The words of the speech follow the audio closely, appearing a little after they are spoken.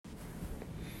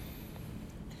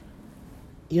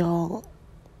Y'all,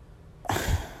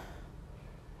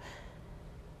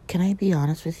 can I be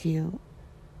honest with you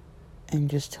and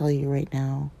just tell you right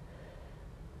now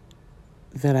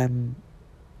that I'm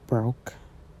broke?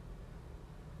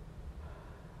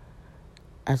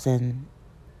 As in,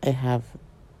 I have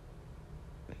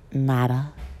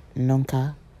nada,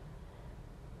 nunca,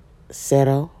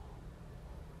 cero,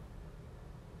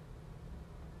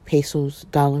 pesos,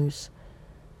 dollars,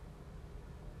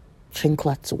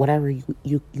 chinclets, whatever you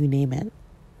name it.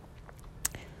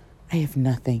 I have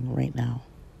nothing right now.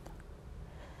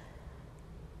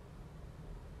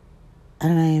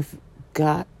 And I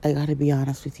gotta be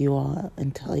honest with you all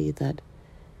and tell you that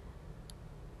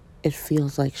it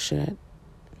feels like shit.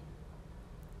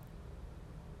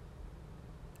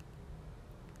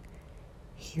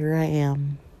 Here I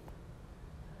am,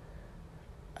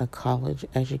 a college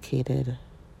educated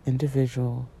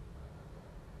individual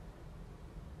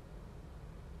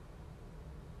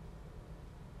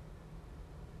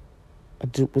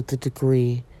with a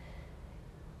degree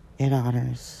in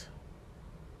honors.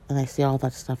 And I say all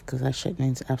that stuff because that shit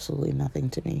means absolutely nothing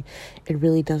to me. It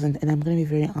really doesn't. And I'm going to be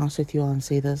very honest with you all and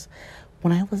say this.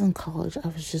 When I was in college, I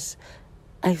was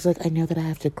like, I know that I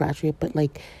have to graduate, but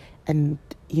and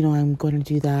I'm going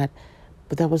to do that.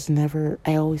 But that was never,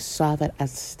 I always saw that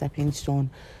as a stepping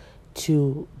stone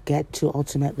to get to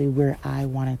ultimately where I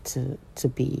wanted to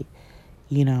be,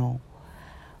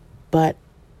 But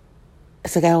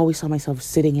it's like I always saw myself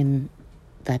sitting in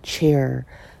that chair,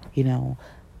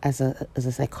 as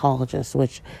a psychologist,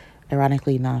 which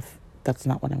ironically enough, that's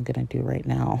not what I'm gonna do right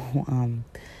now.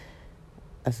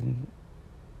 As I'm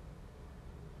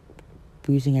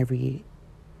using every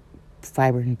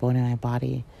fiber and bone in my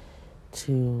body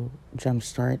to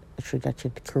jumpstart a trajectory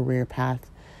career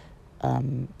path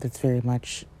that's very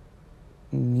much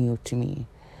new to me.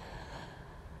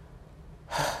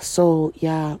 So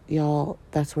yeah, y'all,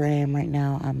 that's where I am right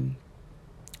now. I'm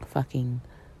fucking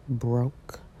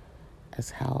broke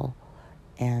as hell,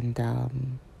 and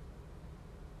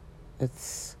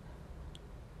it's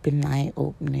been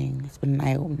eye-opening. It's been an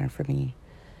eye-opener for me.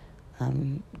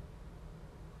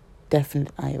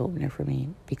 Definite eye-opener for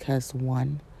me, because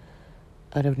one,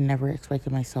 I'd have never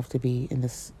expected myself to be in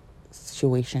this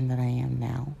situation that I am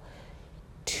now.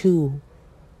 Two,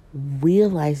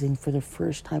 realizing for the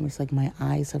first time, it's like my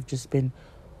eyes have just been,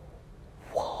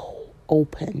 whoa,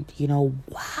 opened,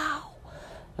 wow,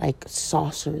 like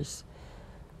saucers,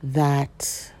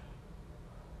 that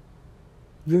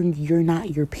you're not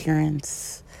your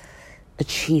parents'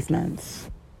 achievements.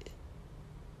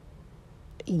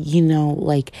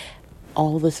 Like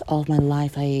all of my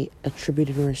life I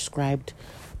attributed or ascribed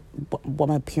what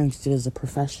my parents did as a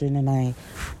profession,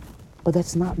 but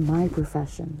that's not my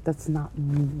profession. That's not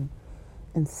me.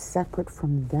 And separate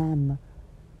from them,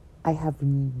 I have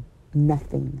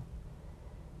nothing.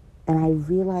 And I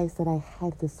realized that I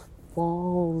had this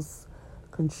false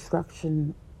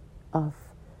construction of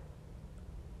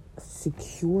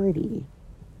security,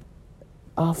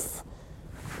 of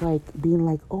like being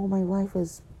like, oh, my life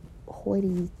is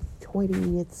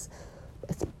hoity-toity, it's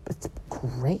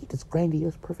great, it's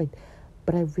grandiose, perfect.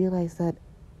 But I realized that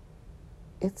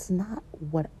it's not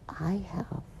what I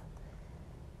have,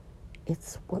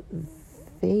 it's what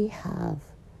they have,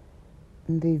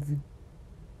 and they've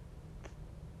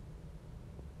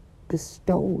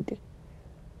bestowed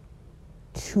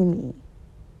to me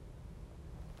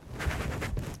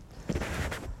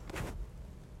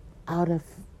out of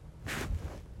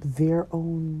their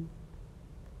own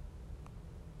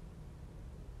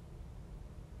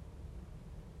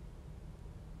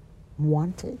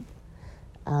wanting,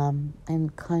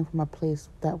 and coming from a place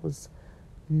that was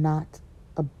not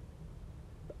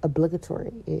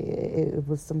obligatory. It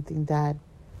was something that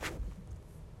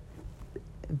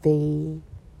they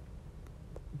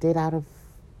did out of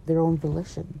their own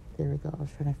volition. There we go. I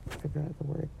was trying to figure out the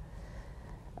word.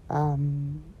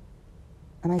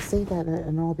 And I say that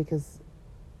and all because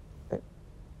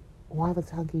while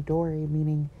that's hunky-dory,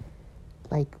 meaning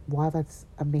like while that's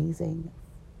amazing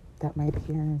that my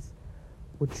parents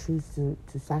would choose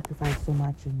to sacrifice so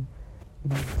much and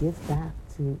give back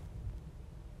to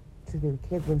their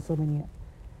kids, when so many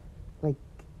like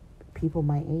people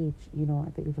my age,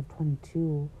 at the age of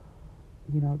 22,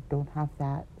 don't have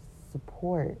that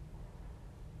support.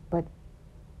 But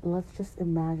let's just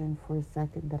imagine for a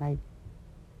second that I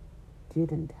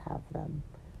didn't have them.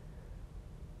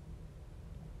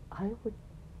 I would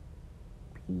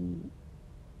be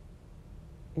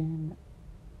in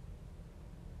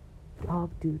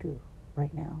dog doo-doo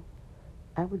right now.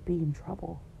 I would be in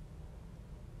trouble.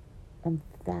 And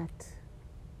that,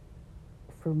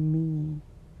 for me,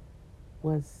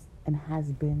 was and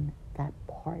has been that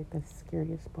part, the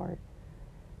scariest part,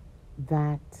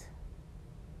 that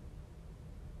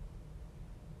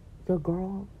your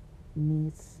girl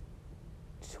needs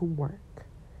to work,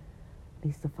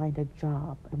 needs to find a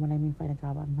job. And when I mean find a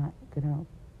job, I'm not gonna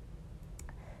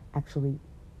actually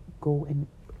go and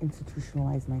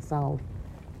institutionalize myself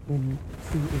into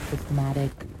a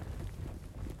systematic,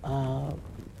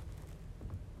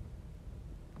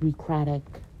 bureaucratic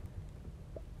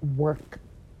work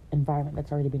environment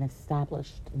that's already been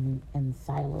established and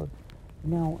siloed.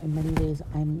 No, in many ways,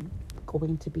 I'm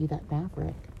going to be that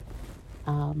maverick,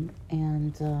 and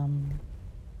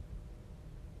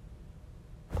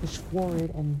push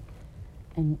forward and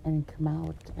come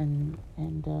out and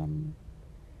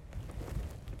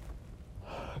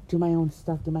do my own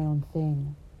stuff, do my own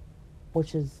thing,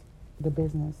 which is the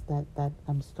business that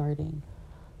I'm starting,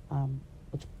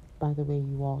 which, by the way,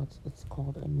 you all, it's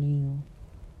called a new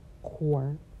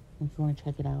core. If you want to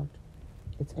check it out,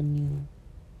 it's a new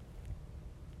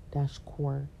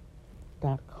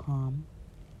core.com,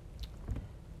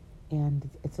 and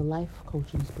it's a life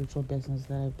coaching spiritual business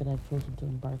that I've chosen to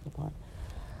embark upon.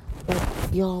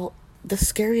 But y'all, the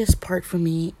scariest part for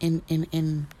me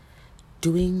in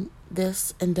doing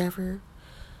this endeavor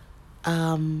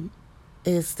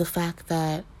is the fact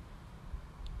that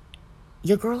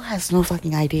your girl has no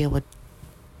fucking idea what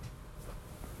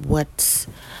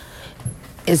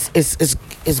is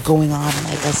going on,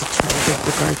 I guess,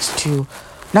 with regards to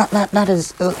not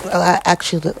as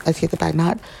actually, I take it back,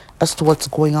 not as to what's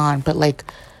going on, but like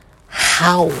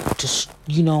how just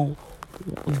the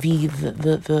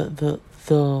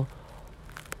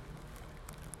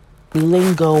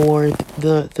lingo or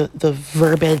the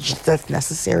verbiage that's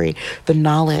necessary, the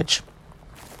knowledge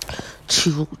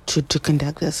to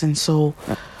conduct this. And so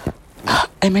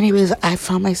in many ways I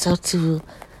found myself to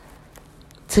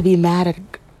be mad at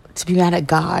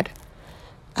God,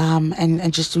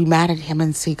 and just to be mad at him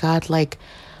and say, God, like,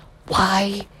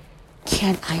 why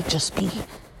can't I just be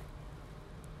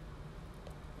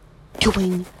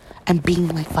doing and being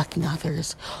like fucking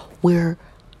others, where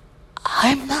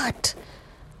I'm not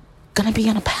gonna be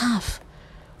on a path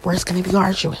where it's gonna be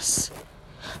arduous?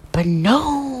 But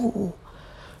no,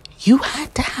 you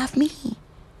had to have me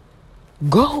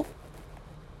go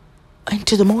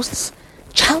into the most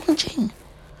challenging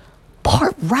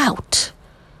route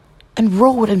and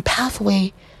road and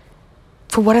pathway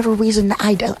for whatever reason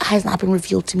has not been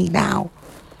revealed to me now.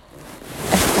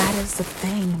 And that is the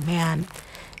thing, man,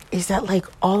 is that like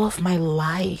all of my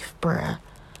life, bruh,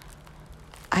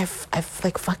 I've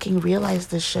like fucking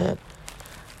realized this shit.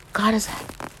 God has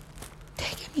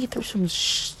taken me through some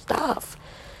stuff.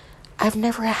 I've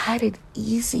never had it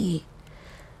easy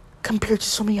compared to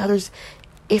so many others.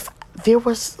 If there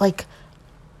was like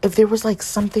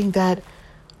something that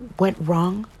went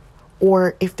wrong,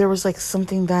 or if there was like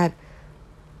something that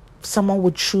someone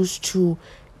would choose to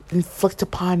inflict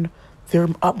upon their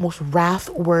utmost wrath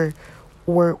or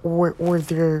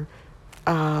their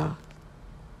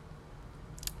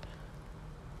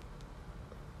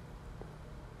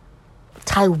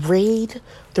tirade,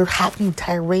 they're having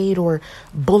tirade or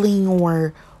bullying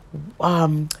or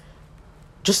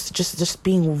just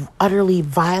being utterly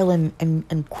vile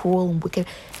and cruel and wicked,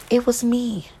 it was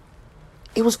me.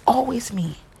 It was always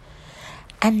me.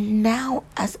 And now,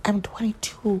 as I'm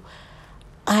 22,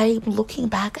 I'm looking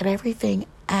back at everything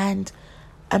and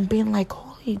I'm being like,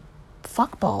 holy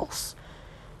fuck balls.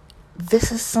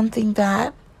 This is something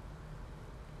that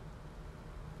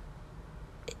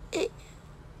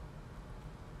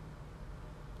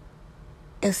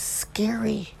is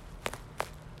scary.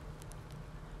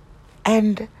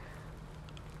 And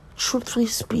truthfully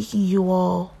speaking, you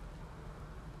all,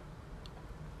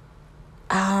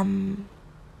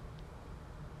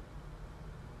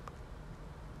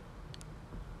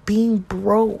 being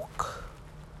broke,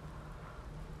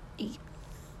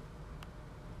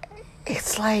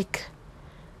 it's like,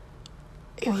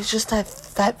 it was just that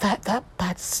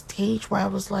stage where I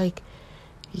was like,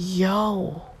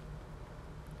 yo,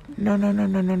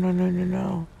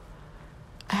 no.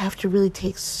 I have to really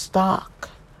take stock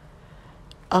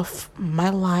of my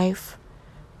life,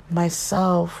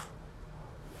 myself,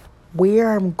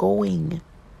 where I'm going,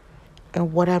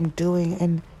 and what I'm doing.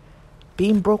 And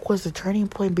being broke was the turning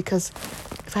point, because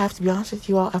if I have to be honest with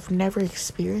you all, I've never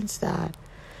experienced that.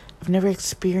 I've never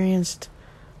experienced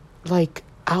like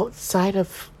outside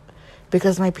of,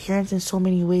 because my parents in so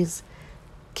many ways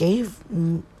gave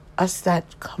us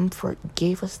that comfort,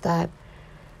 gave us that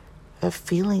a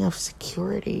feeling of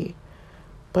security,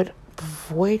 but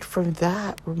void from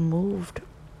that, removed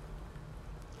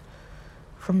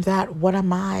from that, what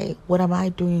am I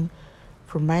doing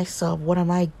for myself? What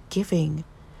am I giving?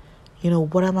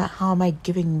 How am I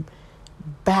giving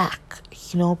back,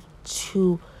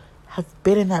 to have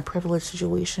been in that privileged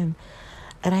situation?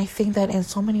 And I think that in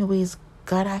so many ways,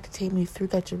 God had to take me through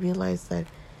that to realize that,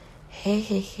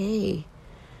 hey,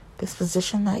 this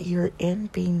position that you're in,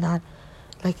 being not,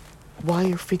 like, while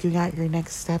you're figuring out your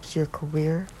next steps, your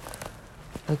career,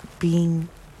 like being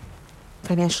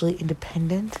financially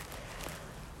independent,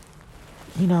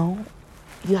 you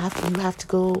have to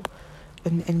go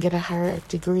and get a higher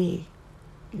degree.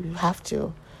 You have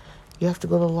to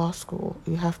go to law school.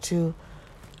 You have to,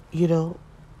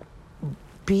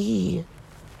 be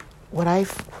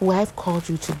who I've called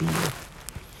you to be.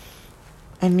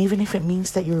 And even if it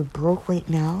means that you're broke right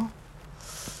now,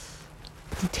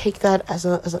 you take that as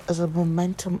a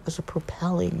momentum, as a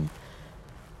propellant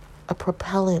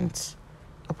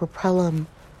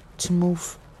to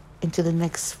move into the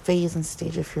next phase and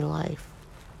stage of your life.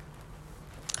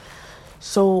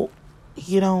 So,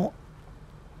 I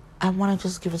want to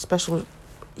just give a special,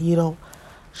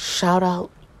 shout out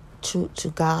to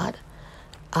God,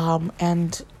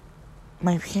 and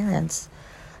my parents,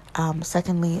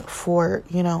 secondly, for,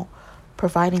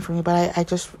 providing for me. But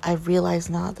I realize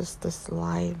now this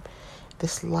light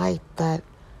that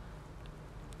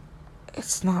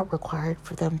it's not required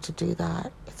for them to do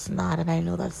that. It's not. And I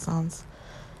know that sounds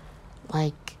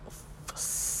like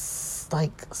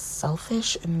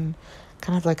selfish and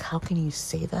kind of like, how can you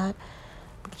say that?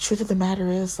 But the truth of the matter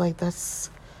is, like, that's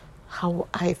how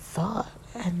I thought.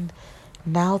 And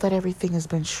now that everything has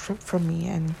been stripped from me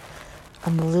and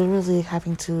I'm literally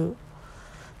having to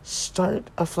start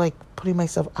of like putting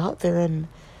myself out there in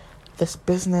this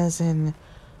business and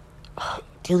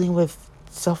dealing with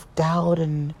self-doubt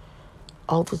and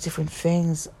all those different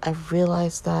things, I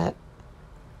realized that,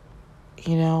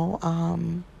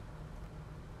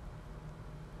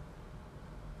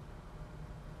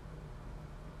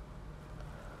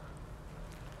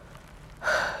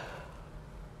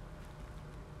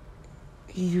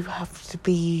 you have to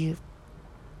be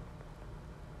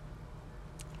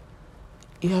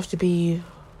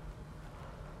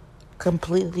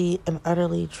completely and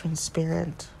utterly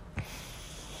transparent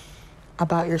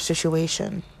about your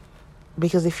situation.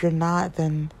 Because if you're not,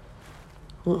 then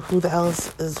who the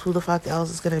fuck else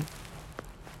is gonna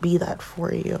be that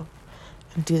for you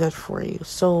and do that for you?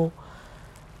 So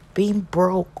being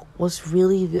broke was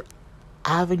really the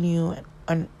avenue,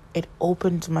 and it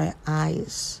opened my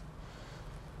eyes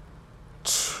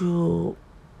to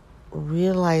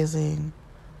realizing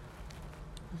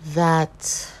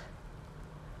that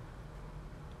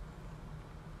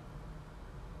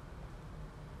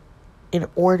in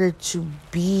order to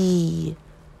be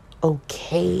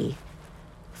okay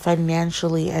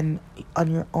financially and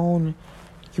on your own,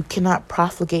 you cannot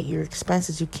profligate your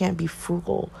expenses. You can't be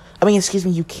frugal.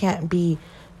 You can't be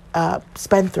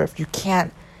spendthrift. You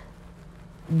can't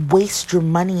waste your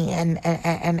money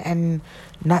and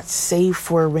not save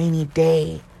for a rainy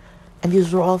day. And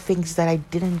these were all things that I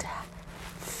didn't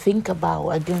think about.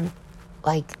 I didn't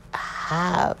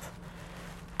have.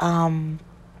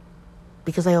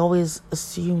 Because I always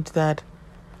assumed that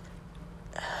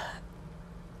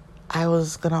I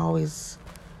was going to always,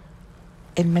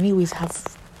 in many ways,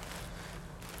 have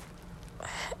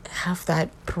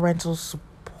that parental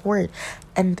support.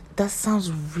 And that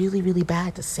sounds really, really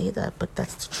bad to say that, but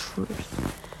that's the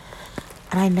truth.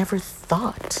 And I never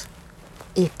thought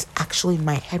it actually in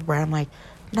my head where I'm like,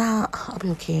 nah, I'll be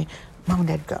okay. Mom and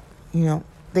dad go,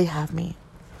 they have me.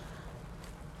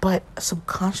 But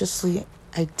subconsciously,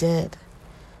 I did.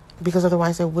 Because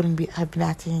otherwise I wouldn't have been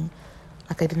acting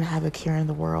like I didn't have a care in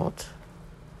the world.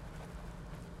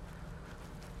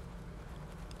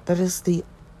 That is the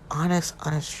honest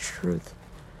truth.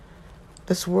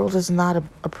 This world is not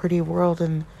a pretty world.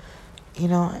 And,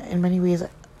 in many ways,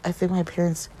 I think my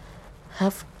parents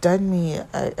have done me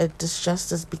a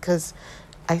disjustice because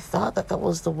I thought that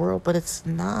was the world, but it's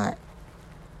not.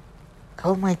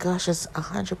 Oh my gosh, it's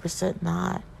 100%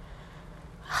 not.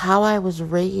 How I was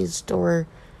raised or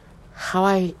how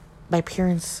my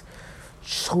parents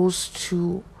chose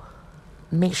to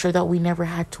make sure that we never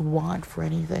had to want for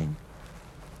anything.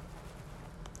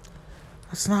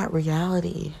 That's not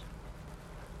reality.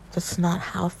 That's not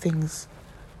how things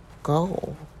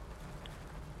go.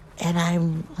 And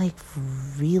I'm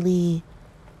really,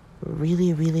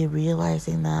 really, really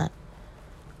realizing that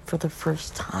for the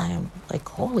first time.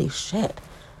 Holy shit.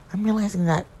 I'm realizing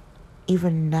that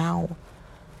even now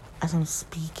as I'm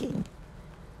speaking.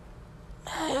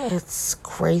 It's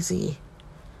crazy.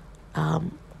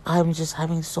 I'm just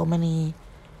having so many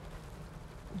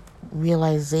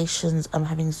realizations. I'm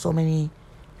having so many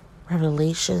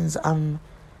revelations. I'm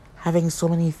having so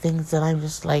many things that I'm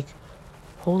just like,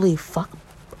 holy fuck,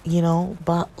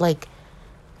 but like,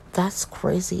 that's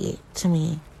crazy to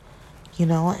me,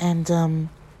 and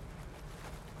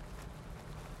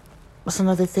what's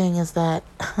another thing is that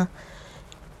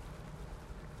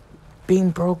being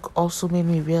broke also made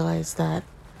me realize that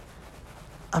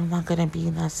I'm not gonna be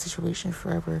in that situation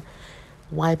forever.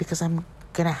 Why? Because I'm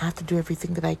gonna have to do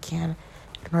everything that I can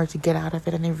in order to get out of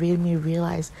it. And it made me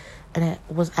realize, and it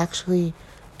was actually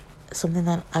something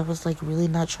that I was like really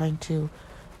not trying to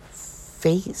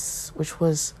face, which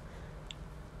was,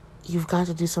 you've got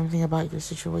to do something about your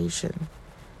situation.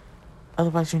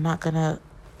 Otherwise you're gonna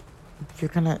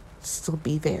still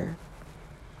be there.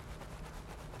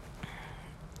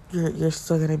 You're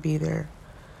still gonna be there.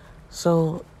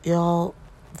 So y'all,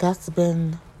 that's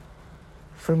been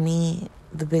for me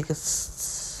the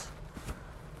biggest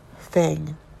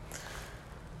thing,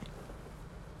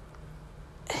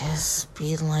 is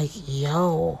being like,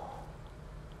 yo,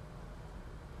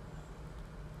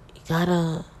 you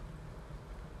gotta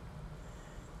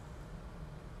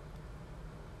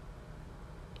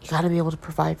be able to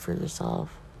provide for yourself.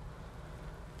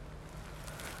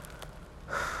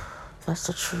 That's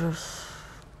the truth.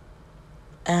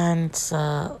 And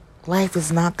life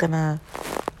is not gonna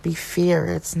be fair.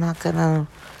 It's not gonna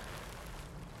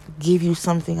give you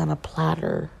something on a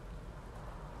platter.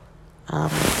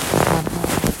 And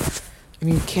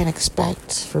you can't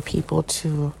expect for people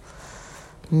to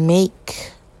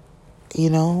make,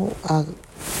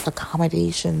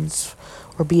 accommodations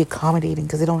or be accommodating,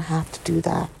 because they don't have to do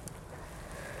that.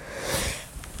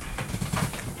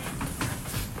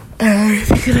 And I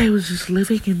think that I was just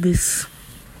living in this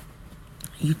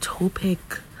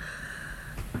utopic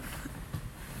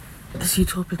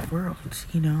world,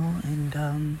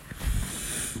 and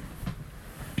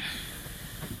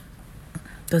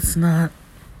that's not,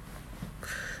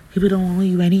 people don't owe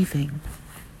you anything.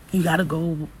 You gotta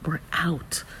go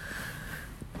out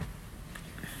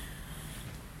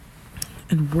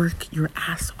and work your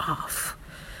ass off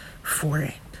for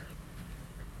it.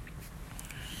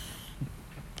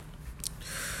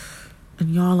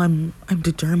 And y'all, I'm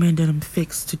determined and I'm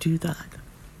fixed to do that.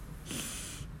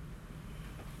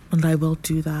 And I will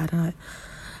do that. And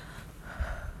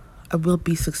I will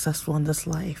be successful in this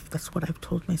life. That's what I've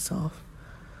told myself.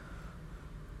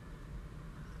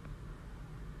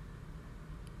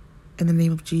 In the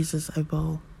name of Jesus, I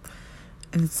will.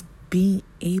 And it's being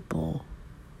able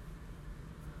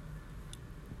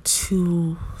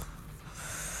to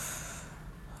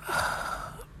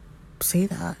say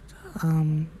that,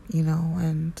 and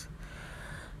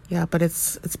yeah, but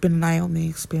it's been an eye-opening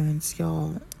experience,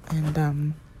 y'all, and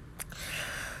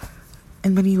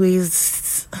in many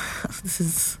ways, this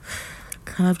is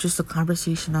kind of just a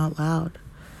conversation out loud.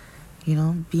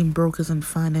 Being broke isn't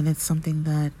fun, and it's something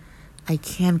that I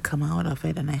can come out of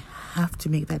it, and I have to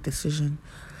make that decision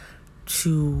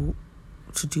to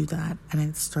do that. And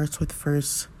it starts with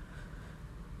first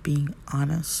being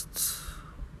honest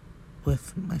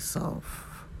with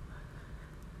myself.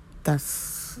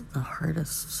 That's the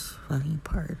hardest fucking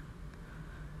part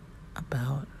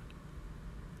about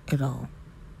it all.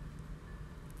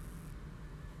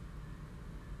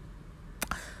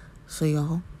 So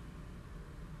y'all,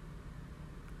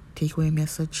 takeaway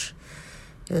message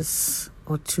is,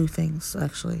 or two things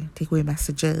actually. Takeaway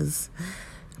messages.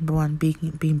 Number one,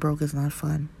 being broke is not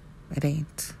fun. It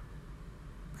ain't.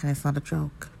 And it's not a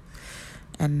joke.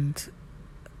 And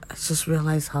I just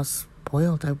realized how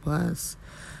spoiled I was.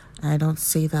 And I don't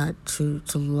say that to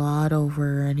laud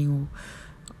over anyone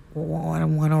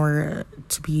or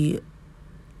to be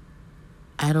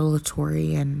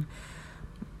adulatory and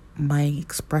my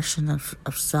expression of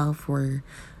self, or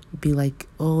be like,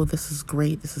 oh, this is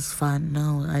great, this is fun.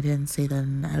 No, I didn't say that,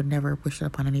 and I would never wish it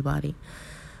upon anybody.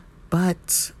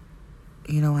 But,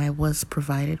 I was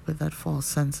provided with that false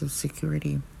sense of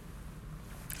security.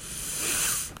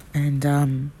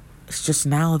 And it's just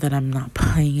now that I'm not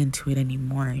buying into it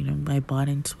anymore. I bought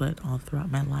into it all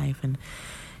throughout my life. And,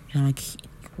 I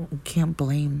can't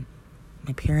blame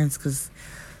my parents, because,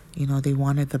 they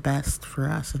wanted the best for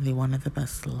us, and they wanted the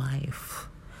best life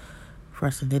for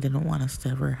us, and they didn't want us to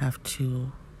ever have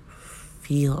to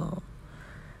feel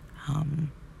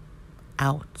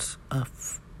out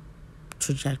of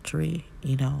trajectory,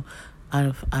 out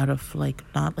of like,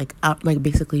 not like out, like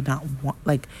basically not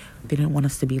like, they didn't want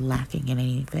us to be lacking in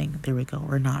anything. There we go.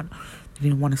 Or not, they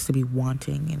didn't want us to be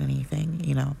wanting in anything,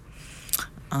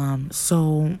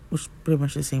 so, which is pretty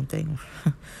much the same thing.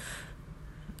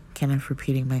 Kind of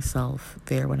repeating myself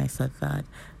there when I said that,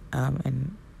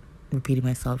 and repeating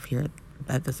myself here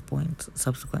at this point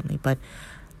subsequently, but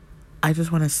I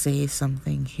just want to say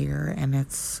something here, and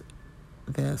it's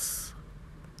this.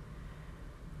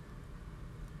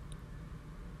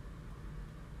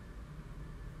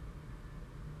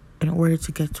 In order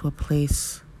to get to a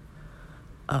place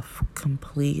of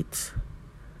complete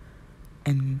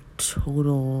and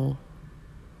total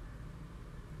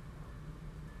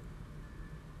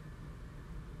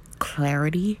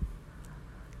clarity,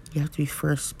 you have to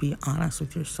first be honest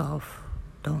with yourself.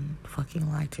 Don't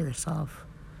fucking lie to yourself.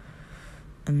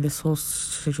 And this whole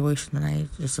situation that I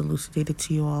just elucidated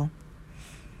to you all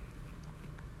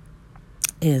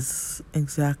is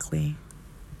exactly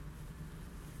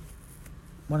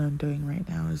what I'm doing right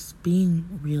now, is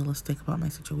being realistic about my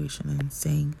situation and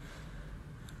saying,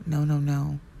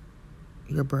 no,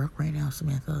 you're broke right now,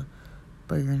 Samantha,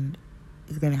 but you're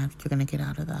gonna get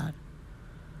out of that.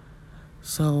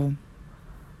 So,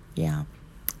 yeah,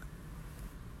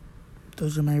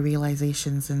 those are my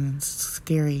realizations, and it's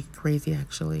scary, crazy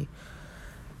actually.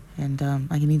 And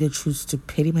I can either choose to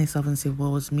pity myself and say,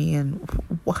 "Woe is me," and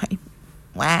why,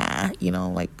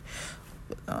 like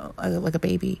a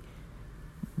baby.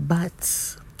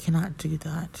 But cannot do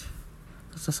that.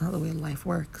 That's just not the way life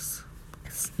works.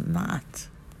 It's not.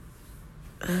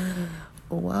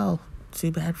 Well,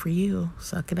 too bad for you.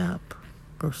 Suck it up.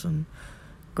 Grow some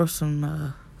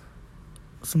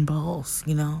balls,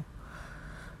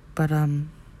 But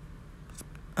I'm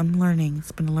learning.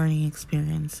 It's been a learning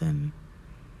experience, and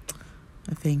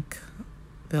I thank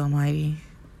the Almighty,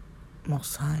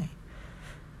 Most High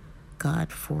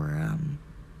God for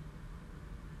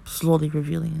slowly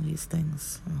revealing these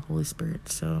things, and the Holy Spirit.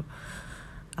 So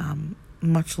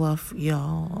much love,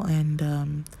 y'all,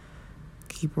 and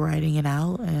keep writing it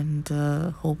out, and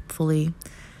hopefully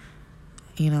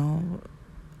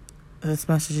this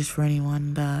message is for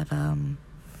anyone that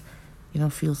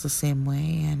feels the same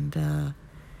way. And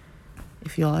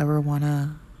if y'all ever want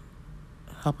to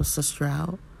help a sister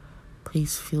out,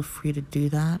 please feel free to do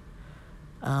that.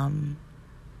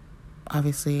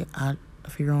 Obviously,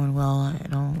 if you're going well,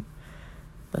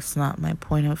 that's not my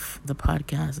point of the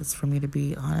podcast. It's for me to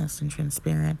be honest and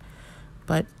transparent.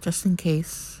 But just in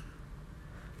case,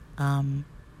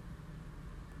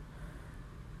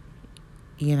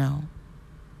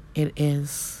 it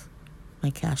is my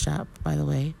Cash App, by the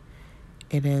way.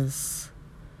 It is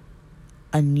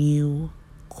a new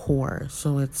core.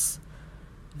 So it's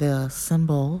the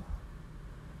symbol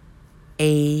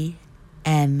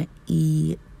ANEWCORE.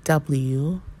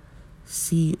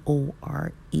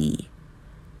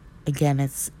 Again,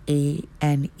 it's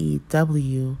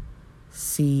ANEWCORE.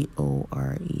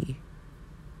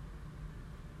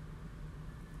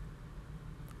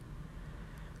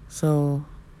 So,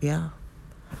 yeah.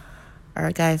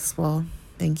 Alright, guys. Well,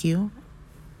 thank you.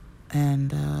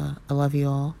 And I love you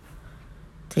all.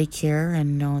 Take care,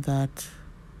 and know that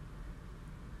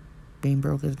being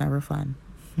broke is never fun.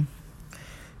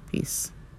 Peace.